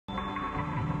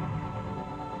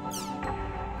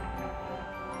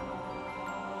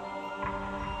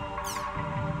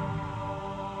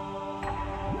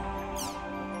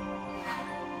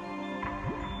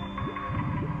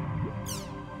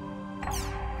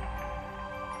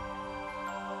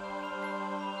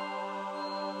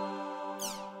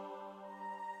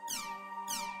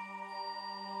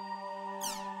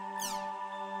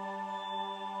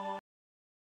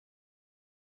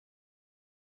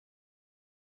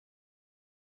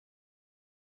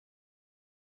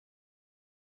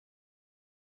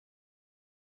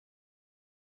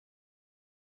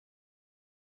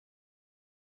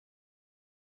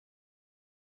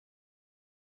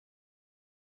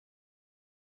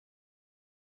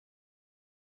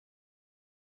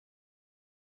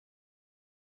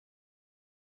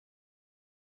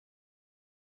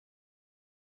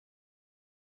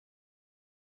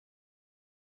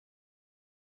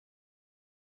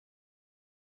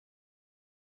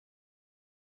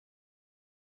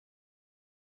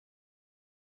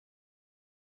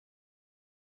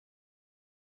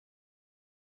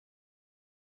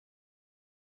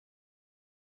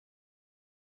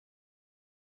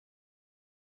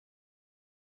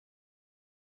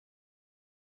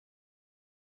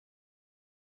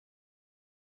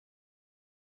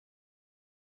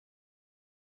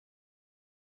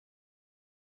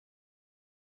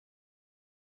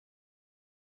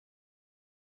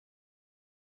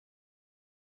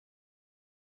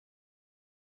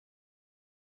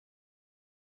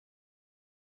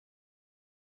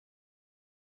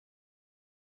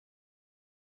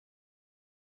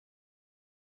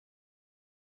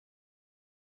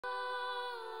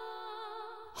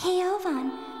Hey,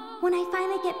 Ovan, when I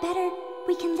finally get better,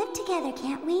 we can live together,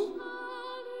 can't we?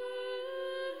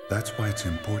 That's why it's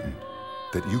important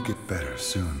that you get better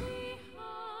soon.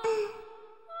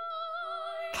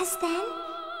 'Cause then,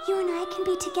 you and I can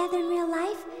be together in real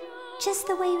life, just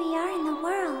the way we are in the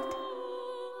world.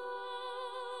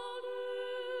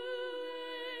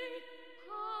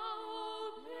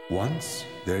 Once,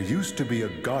 there used to be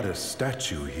a goddess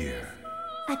statue here.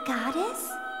 A goddess?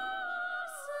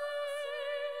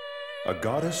 A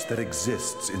goddess that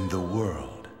exists in the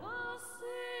world.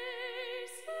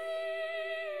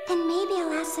 Then maybe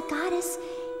I'll ask the goddess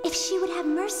if she would have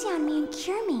mercy on me and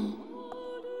cure me.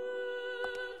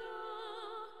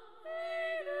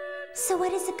 So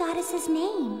what is the goddess's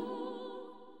name?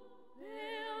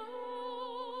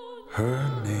 Her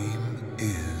name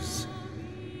is...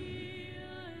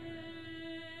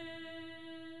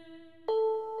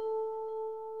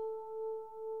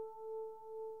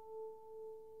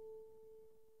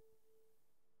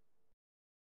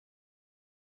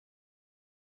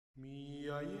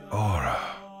 Aura.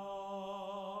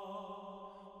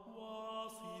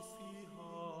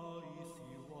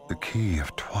 The key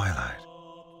of twilight.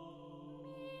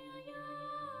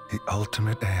 The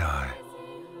ultimate AI.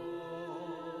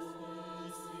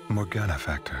 Morgana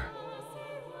factor.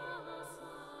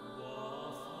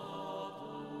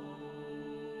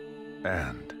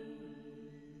 And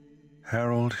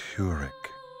Harold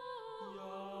Hurick.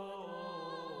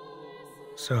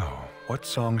 So, what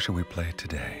song shall we play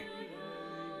today?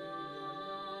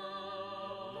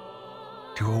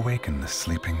 To awaken the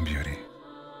sleeping beauty.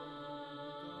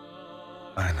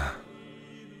 Aina.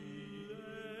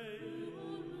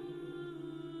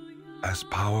 As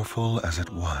powerful as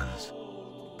it was,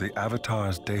 the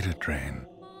Avatar's data drain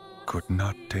could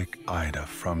not take Ida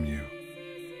from you.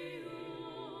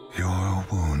 Your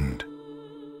wound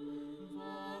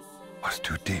was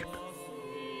too deep.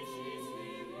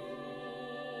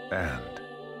 And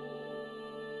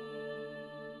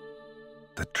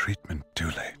the treatment too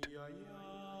late.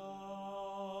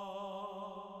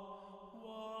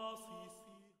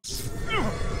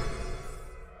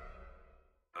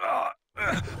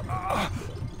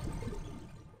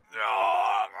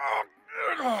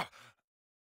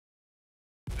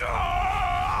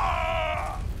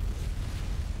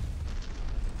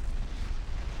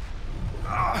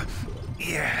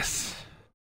 Yes.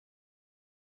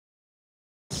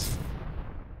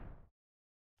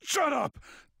 Shut up!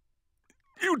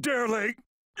 You dare lay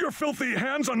your filthy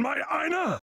hands on my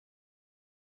Aina?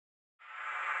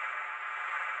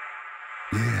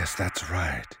 Yes, that's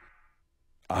right.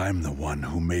 I'm the one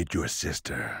who made your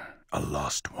sister a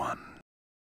lost one.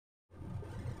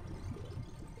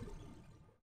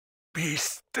 Be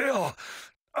still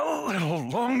a little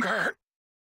longer.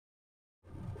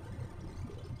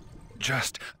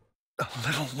 Just a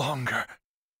little longer.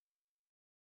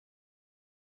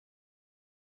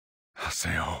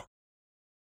 Haseo.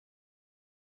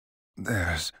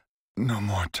 There's no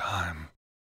more time.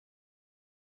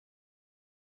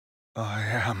 I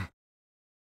am.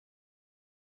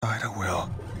 Ida will.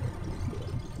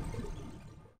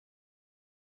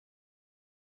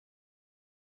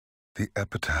 The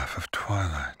epitaph of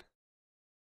twilight.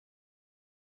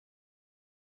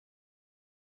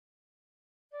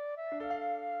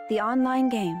 The online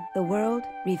game, The World,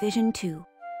 Revision 2.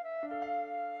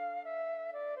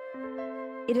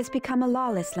 It has become a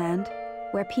lawless land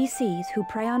where PCs who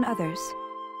prey on others,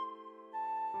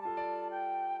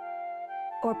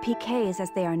 or PKs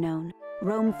as they are known,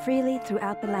 roam freely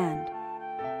throughout the land.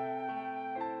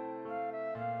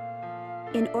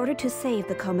 In order to save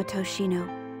the Comatose Shino,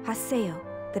 Haseo,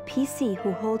 the PC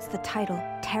who holds the title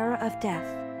Terror of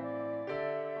Death,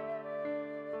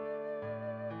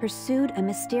 pursued a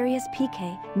mysterious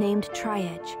PK named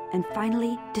Tri-Edge and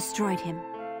finally destroyed him.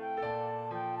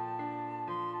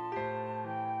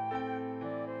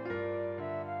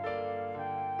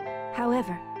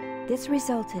 However, this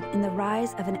resulted in the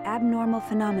rise of an abnormal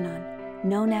phenomenon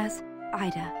known as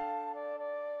Ida.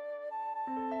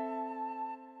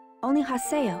 Only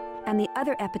Haseo and the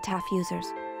other Epitaph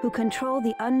users who control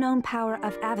the unknown power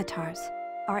of avatars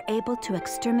are able to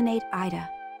exterminate Ida.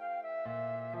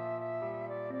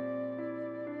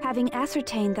 Having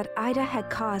ascertained that Ida had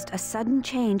caused a sudden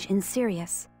change in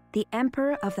Sirius, the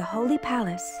Emperor of the Holy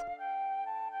Palace,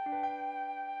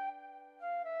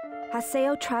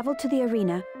 Haseo traveled to the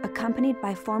arena accompanied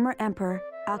by former Emperor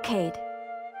Alkaid.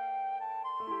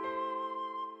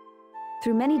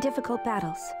 Through many difficult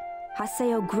battles,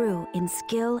 Haseo grew in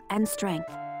skill and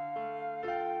strength.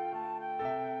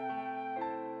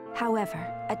 However,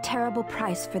 a terrible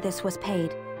price for this was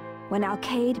paid when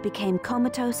Alkaid became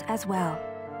comatose as well.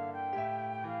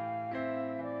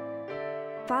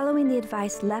 Following the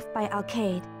advice left by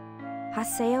Alkaid,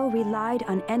 Haseo relied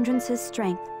on Endrance's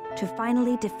strength to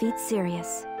finally defeat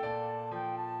Sirius.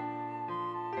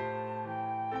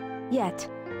 Yet,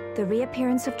 the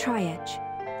reappearance of Triage,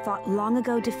 thought long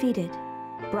ago defeated,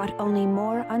 brought only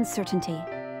more uncertainty.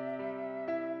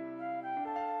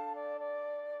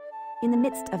 In the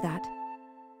midst of that,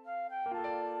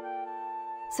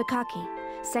 Sakaki,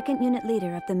 second unit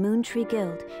leader of the Moon Tree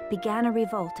Guild, began a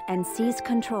revolt and seized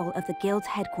control of the guild's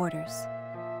headquarters.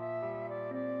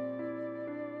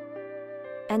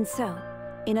 And so,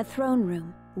 in a throne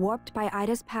room warped by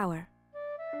Ida's power,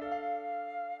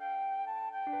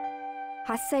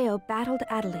 Haseo battled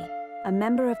Adeli, a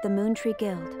member of the Moon Tree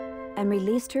Guild, and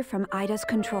released her from Ida's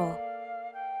control.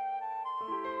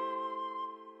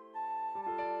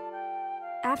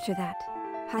 After that,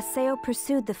 Haseo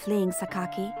pursued the fleeing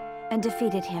Sakaki and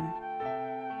defeated him,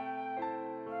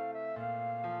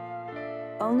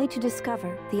 only to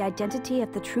discover the identity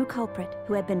of the true culprit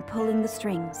who had been pulling the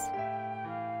strings.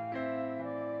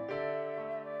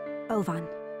 Ovan.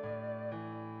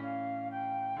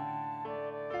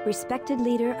 Respected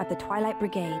leader of the Twilight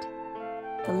Brigade,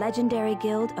 the legendary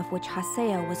guild of which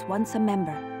Haseo was once a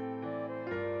member,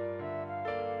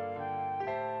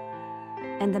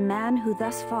 and the man who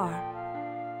thus far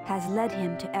has led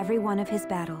him to every one of his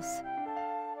battles.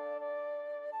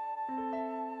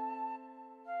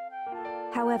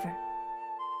 However,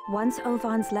 once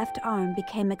Ovan's left arm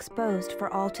became exposed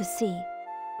for all to see,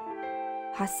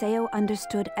 Haseo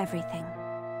understood everything.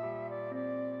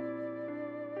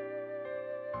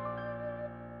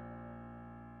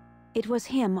 It was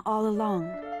him all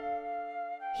along.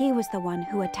 He was the one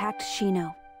who attacked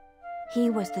Shino. He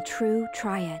was the true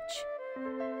Triage.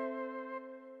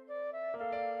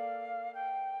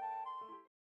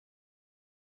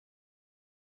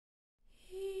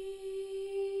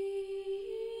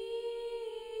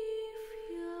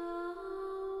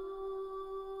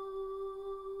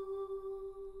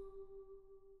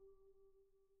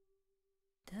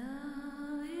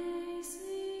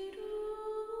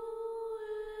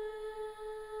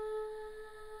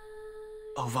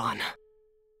 Ovan.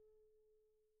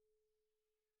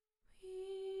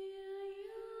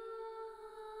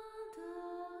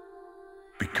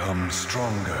 Become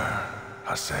stronger,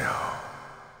 Haseo.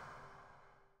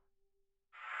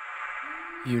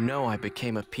 You know I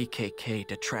became a PKK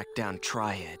to track down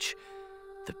Triage,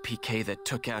 the PK that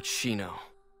took out Shino.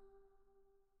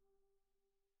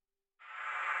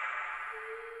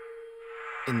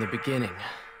 In the beginning,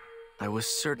 I was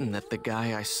certain that the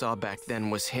guy I saw back then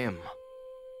was him.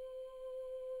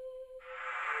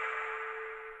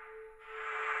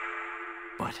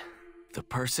 But the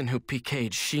person who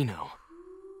PK'd Shino,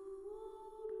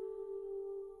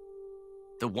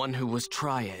 the one who was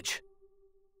Triage,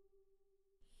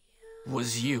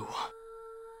 was you.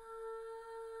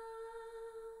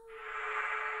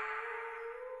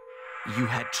 You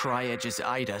had Triage's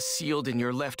Ida sealed in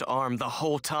your left arm the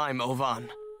whole time,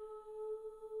 Ovan.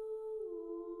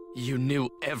 You knew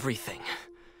everything.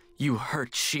 You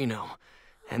hurt Shino,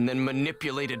 and then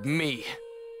manipulated me.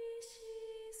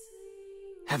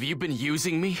 Have you been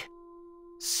using me?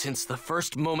 Since the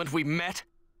first moment we met?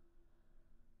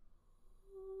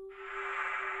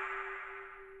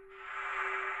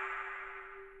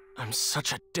 I'm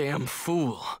such a damn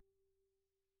fool.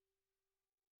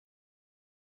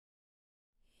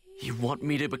 You want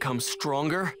me to become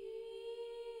stronger?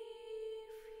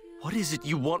 What is it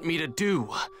you want me to do?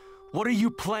 What are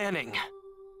you planning?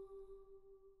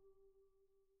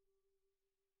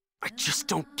 I just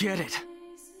don't get it.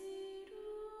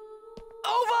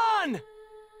 Ovan!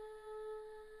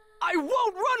 I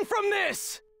won't run from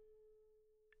this!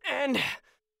 And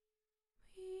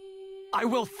I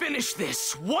will finish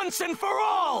this once and for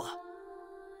all!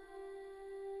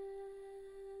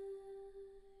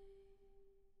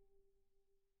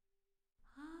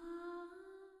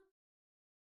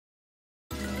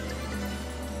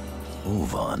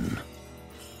 Ovan.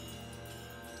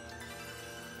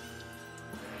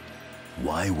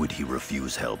 Why would he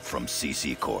refuse help from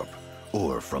CC Corp,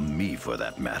 or from me for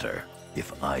that matter,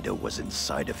 if Ida was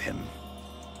inside of him?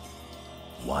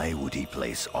 Why would he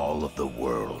place all of the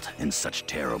world in such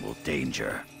terrible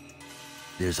danger?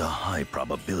 There's a high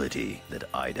probability that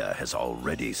Ida has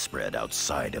already spread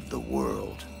outside of the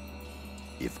world.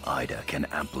 If Ida can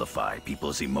amplify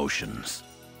people's emotions,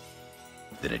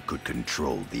 then it could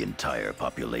control the entire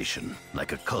population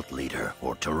like a cult leader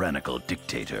or tyrannical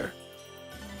dictator.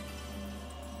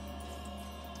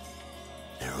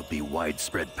 There will be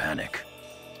widespread panic.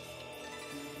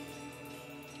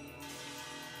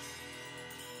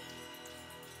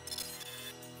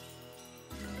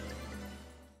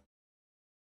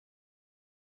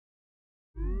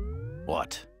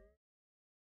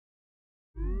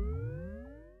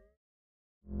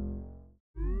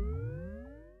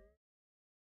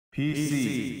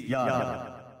 PC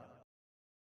Yada.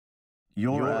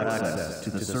 Your access to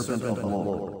the Serpent of the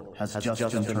Lord has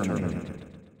just been terminated.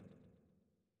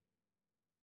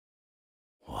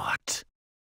 What?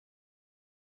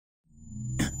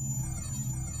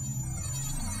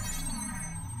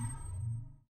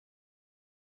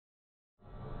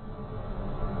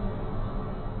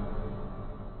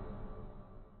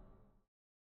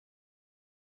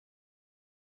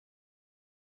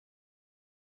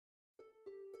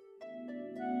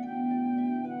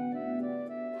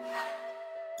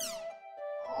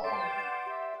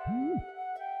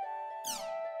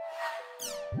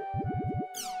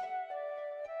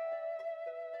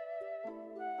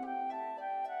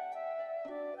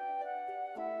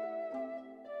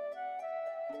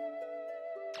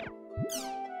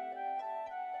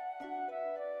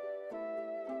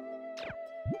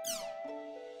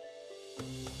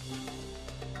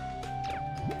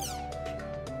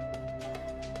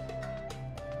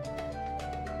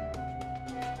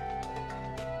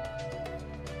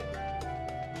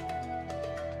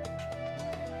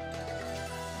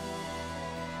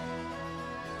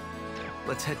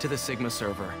 Let's head to the Sigma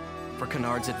server for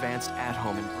Kennard's advanced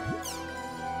at-home embrace.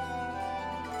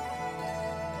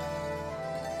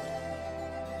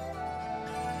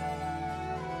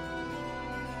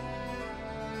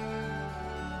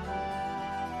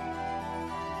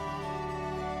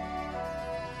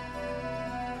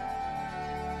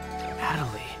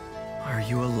 Natalie, are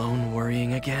you alone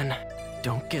worrying again?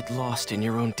 Don't get lost in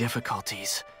your own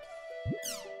difficulties.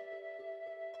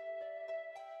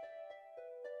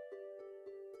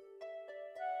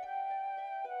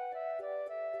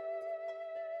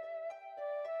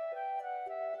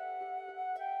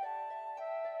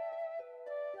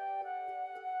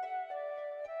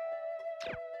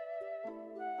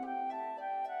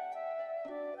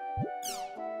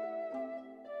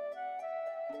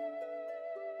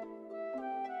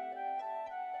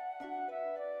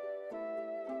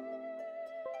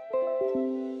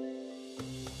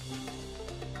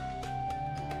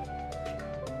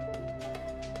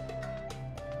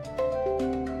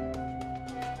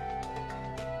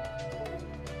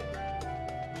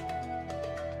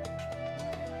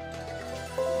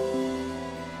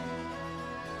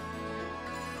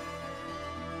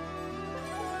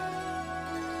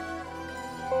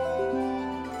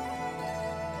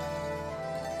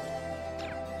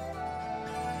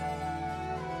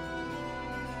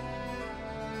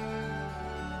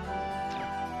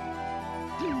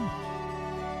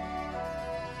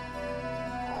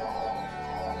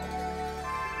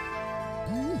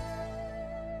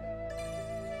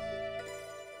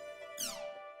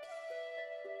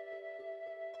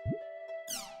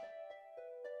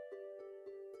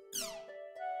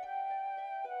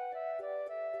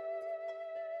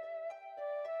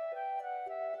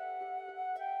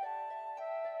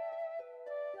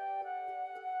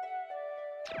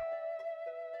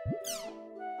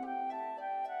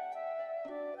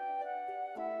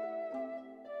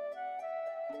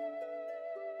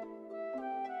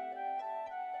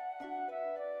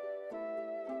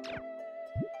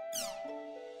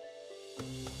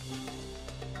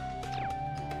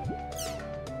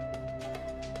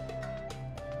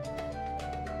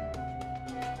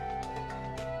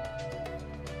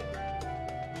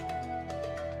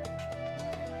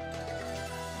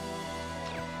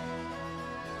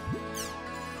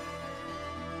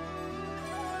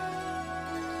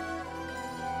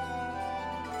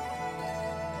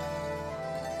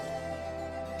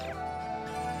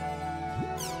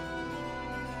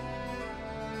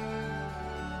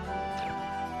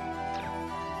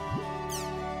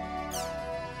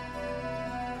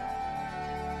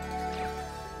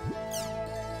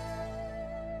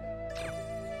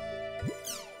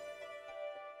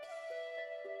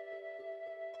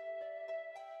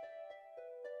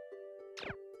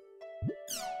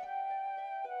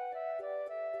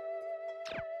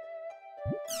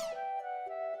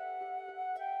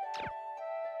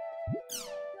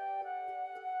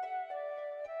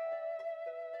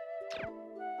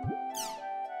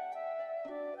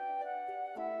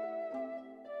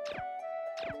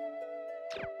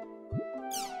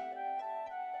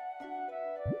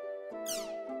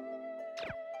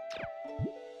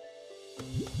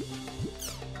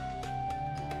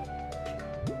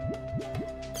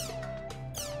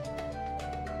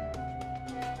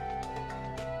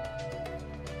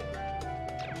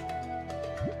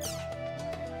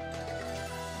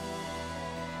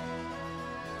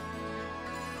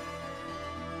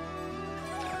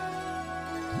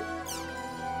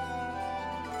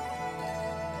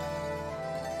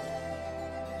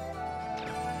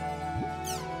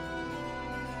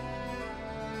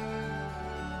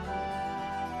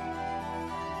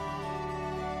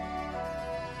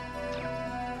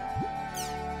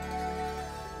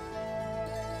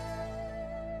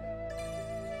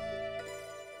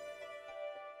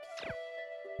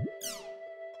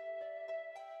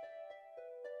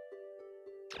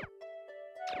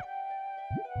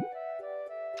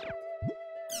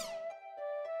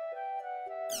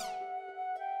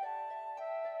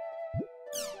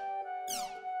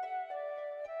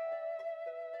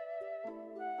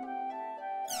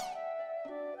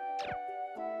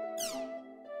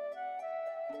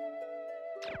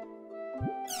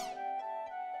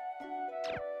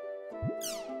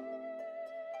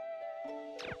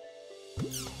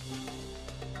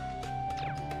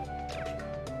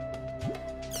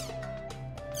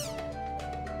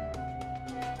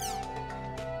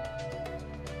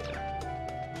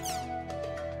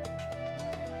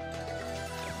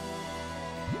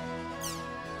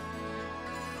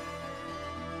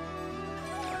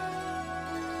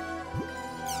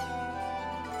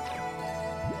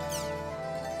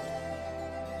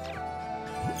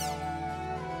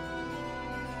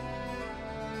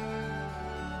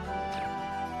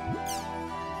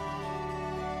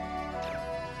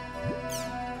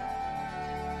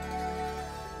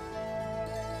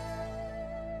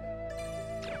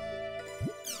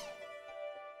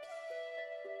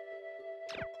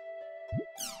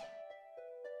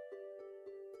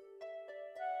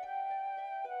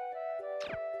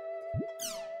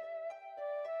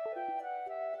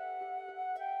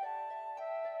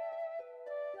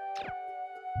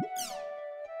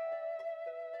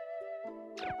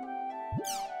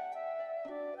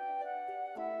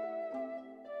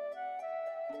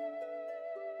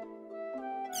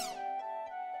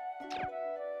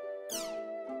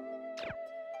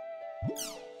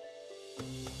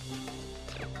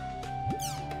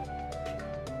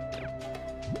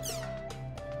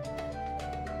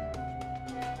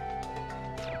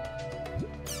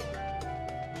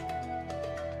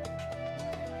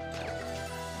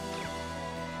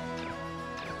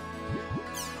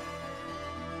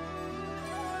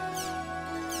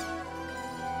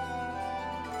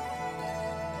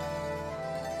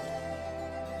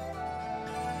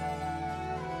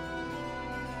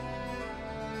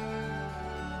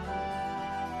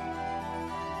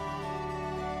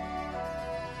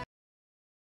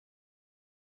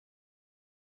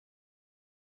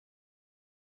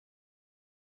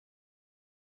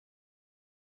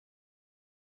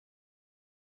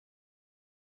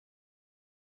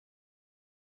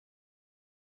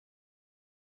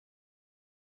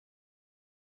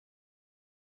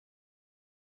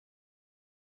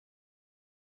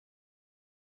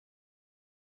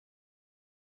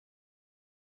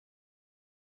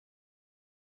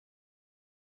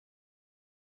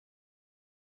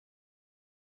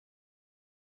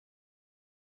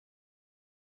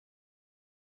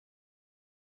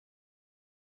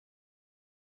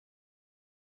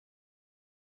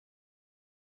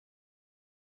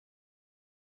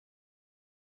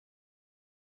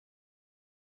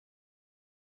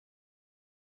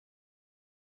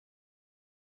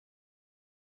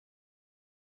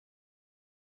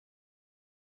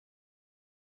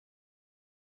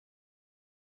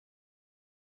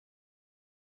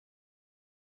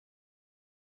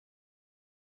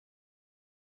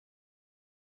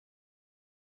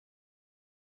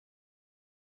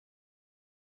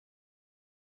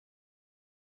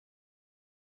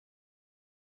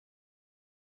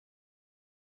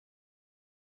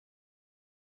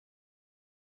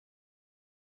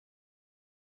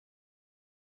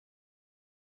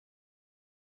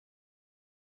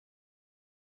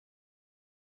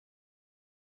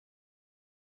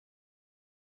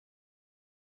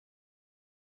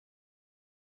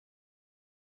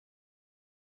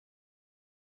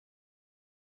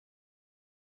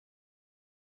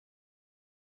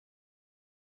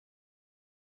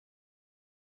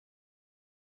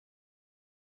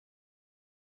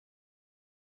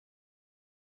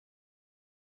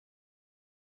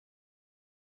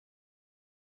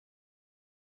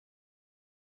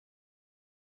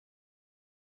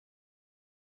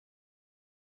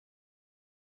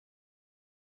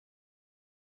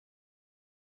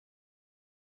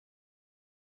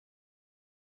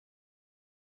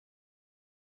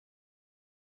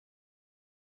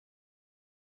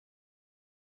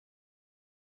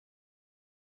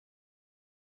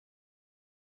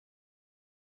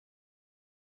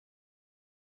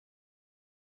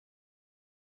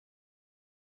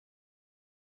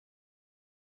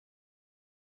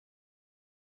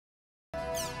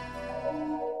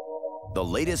 The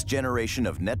latest generation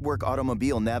of network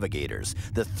automobile navigators,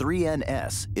 the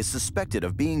 3NS, is suspected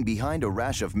of being behind a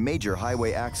rash of major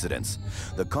highway accidents.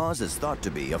 The cause is thought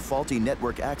to be a faulty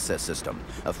network access system,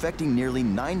 affecting nearly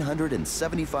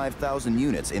 975,000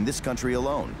 units in this country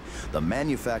alone. The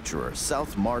manufacturer,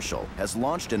 South Marshall, has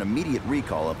launched an immediate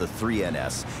recall of the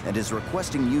 3NS and is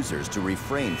requesting users to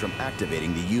refrain from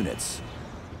activating the units.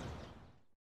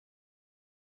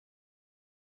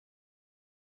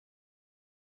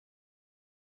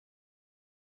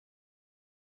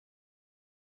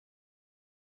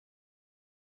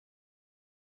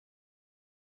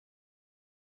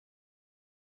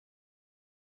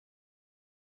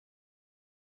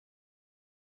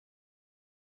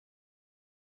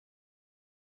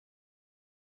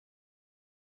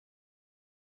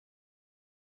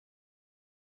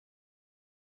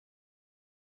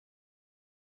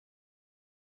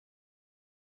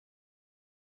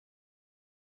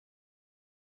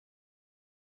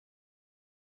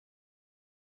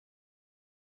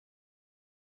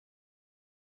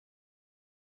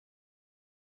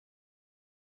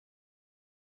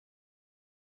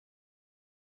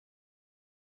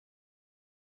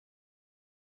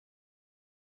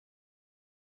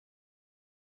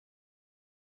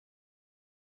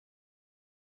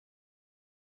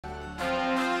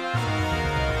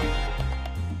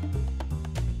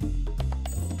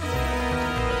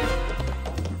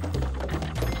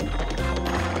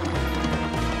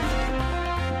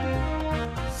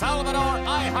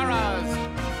 Aihara's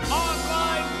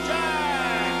Online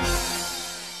Jam!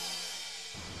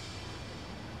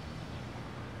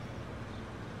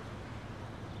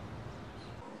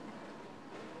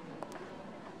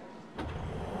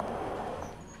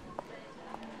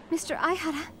 Mr.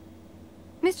 Aihara.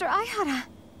 Mr. Aihara.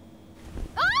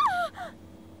 Ah!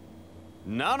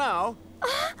 No, no.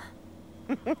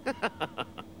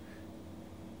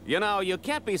 You know, you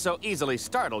can't be so easily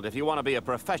startled if you want to be a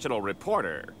professional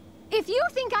reporter. If you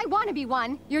think I want to be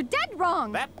one, you're dead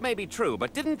wrong. That may be true,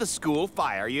 but didn't the school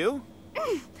fire you?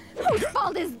 Whose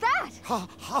fault is that?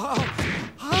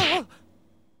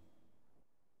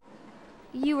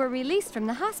 You were released from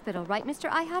the hospital, right, Mr.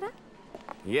 Aihara?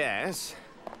 Yes,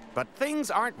 but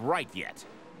things aren't right yet.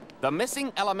 The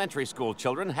missing elementary school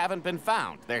children haven't been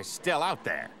found. They're still out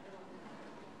there.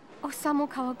 Osamu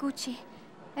Kawaguchi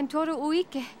and Toru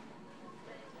Uike.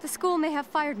 The school may have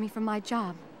fired me from my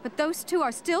job, but those two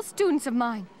are still students of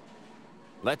mine.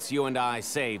 Let's you and I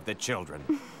save the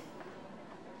children.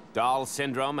 Doll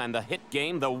Syndrome and the hit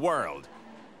game The World.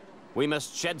 We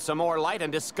must shed some more light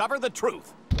and discover the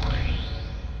truth.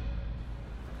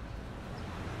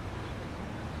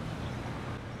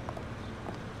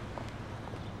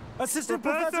 Assistant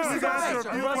Professor Sugai!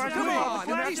 Come on,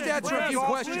 at least answer a few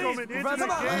questions.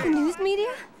 The news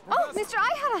media? Oh, Mr.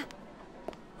 Aihara!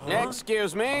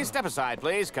 Excuse me, step aside,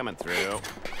 please. Coming through.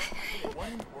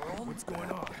 What's going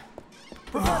on?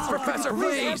 Professor,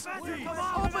 please!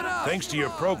 Open up! Thanks to your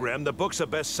program, the book's a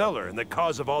bestseller and the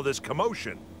cause of all this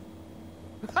commotion.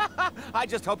 I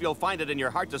just hope you'll find it in your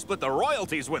heart to split the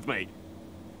royalties with me.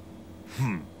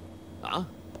 Huh?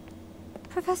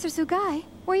 Professor Sugai,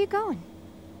 where are you going?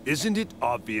 Isn't it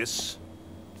obvious?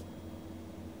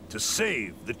 To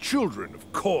save the children,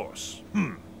 of course.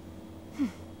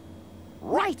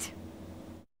 Right!